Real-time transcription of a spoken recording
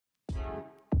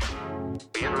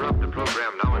We interrupt the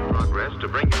program now in progress to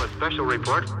bring you a special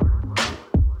report.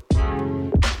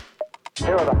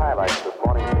 Here are the highlights this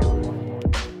morning's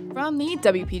news. From the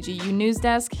WPGU News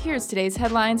Desk, here's today's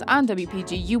headlines on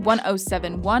WPGU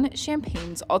 1071,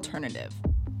 Champaign's Alternative.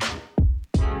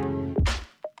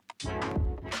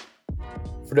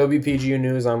 For WPGU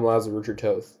News, I'm Lazar Richard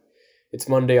Toth. It's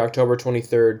Monday, October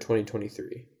 23rd,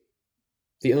 2023.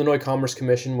 The Illinois Commerce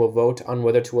Commission will vote on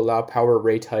whether to allow power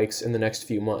rate hikes in the next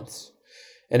few months.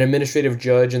 An administrative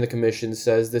judge in the commission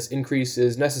says this increase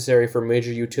is necessary for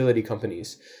major utility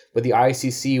companies, but the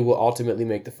ICC will ultimately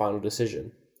make the final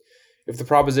decision. If the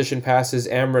proposition passes,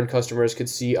 Ameren customers could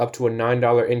see up to a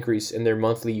 $9 increase in their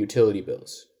monthly utility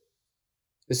bills.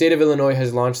 The state of Illinois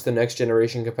has launched the Next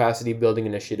Generation Capacity Building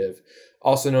Initiative,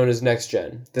 also known as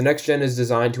NextGen. The NextGen is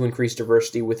designed to increase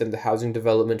diversity within the housing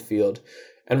development field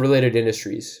and related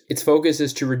industries. Its focus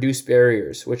is to reduce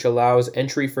barriers, which allows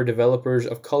entry for developers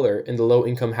of color in the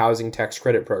Low-Income Housing Tax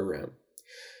Credit Program.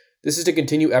 This is to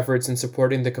continue efforts in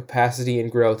supporting the capacity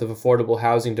and growth of affordable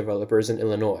housing developers in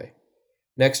Illinois.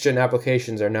 NextGen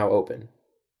applications are now open.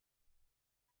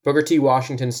 Booker T.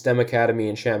 Washington STEM Academy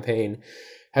in Champaign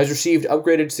has received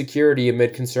upgraded security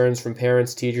amid concerns from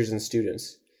parents, teachers, and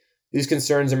students. These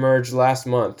concerns emerged last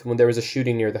month when there was a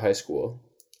shooting near the high school.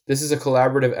 This is a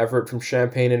collaborative effort from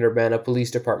Champaign and Urbana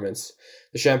police departments,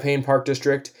 the Champaign Park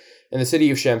District, and the City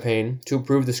of Champaign to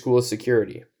improve the school's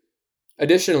security.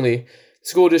 Additionally, the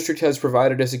school district has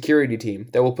provided a security team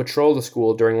that will patrol the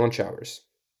school during lunch hours.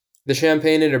 The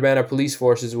Champaign and Urbana police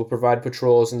forces will provide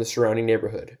patrols in the surrounding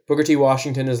neighborhood. Booker T.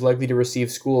 Washington is likely to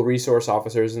receive school resource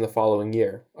officers in the following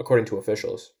year, according to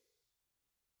officials.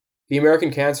 The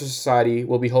American Cancer Society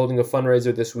will be holding a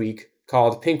fundraiser this week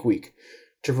called Pink Week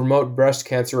to promote breast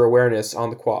cancer awareness on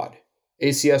the Quad.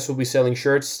 ACS will be selling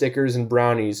shirts, stickers, and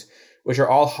brownies, which are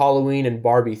all Halloween and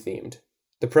Barbie themed.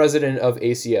 The president of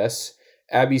ACS,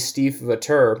 Abby Steve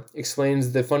Vatur,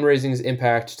 explains the fundraising's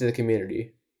impact to the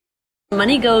community.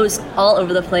 Money goes all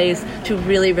over the place to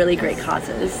really, really great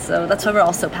causes, so that's why we're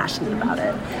all so passionate about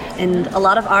it. And a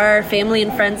lot of our family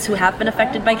and friends who have been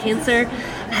affected by cancer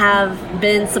have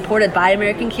been supported by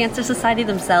American Cancer Society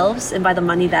themselves and by the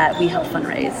money that we help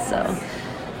fundraise, so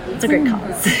it's a great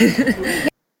cause.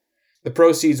 The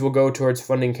proceeds will go towards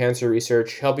funding cancer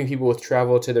research, helping people with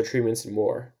travel to their treatments, and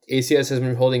more. ACS has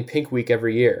been holding Pink Week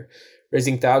every year,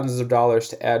 raising thousands of dollars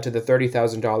to add to the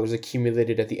 $30,000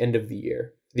 accumulated at the end of the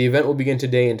year. The event will begin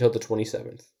today until the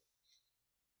 27th.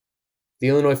 The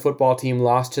Illinois football team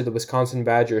lost to the Wisconsin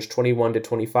Badgers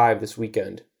 21-25 this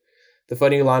weekend. The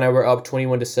Fighting Illini were up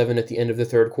 21-7 at the end of the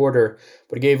third quarter,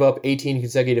 but gave up 18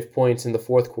 consecutive points in the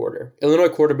fourth quarter. Illinois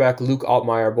quarterback Luke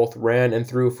Altmaier both ran and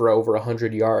threw for over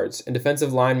 100 yards, and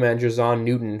defensive lineman Jazon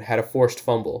Newton had a forced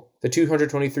fumble. The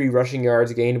 223 rushing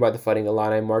yards gained by the Fighting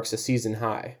Illini marks a season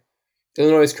high.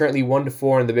 Illinois is currently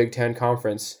 1-4 in the Big Ten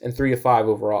Conference and 3-5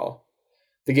 overall.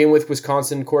 The game with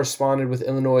Wisconsin corresponded with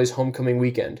Illinois' homecoming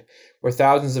weekend, where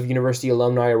thousands of university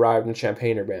alumni arrived in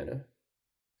Champaign-Urbana.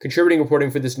 Contributing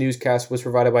reporting for this newscast was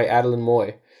provided by Adeline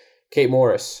Moy, Kate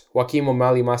Morris, Joaquim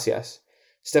O'Malley Macias,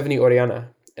 Stephanie Oriana,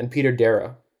 and Peter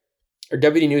Dara. Our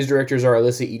deputy news directors are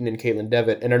Alyssa Eaton and Caitlin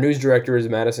Devitt, and our news director is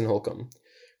Madison Holcomb.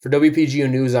 For WPGU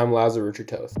News, I'm Lazar Richard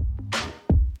Toth.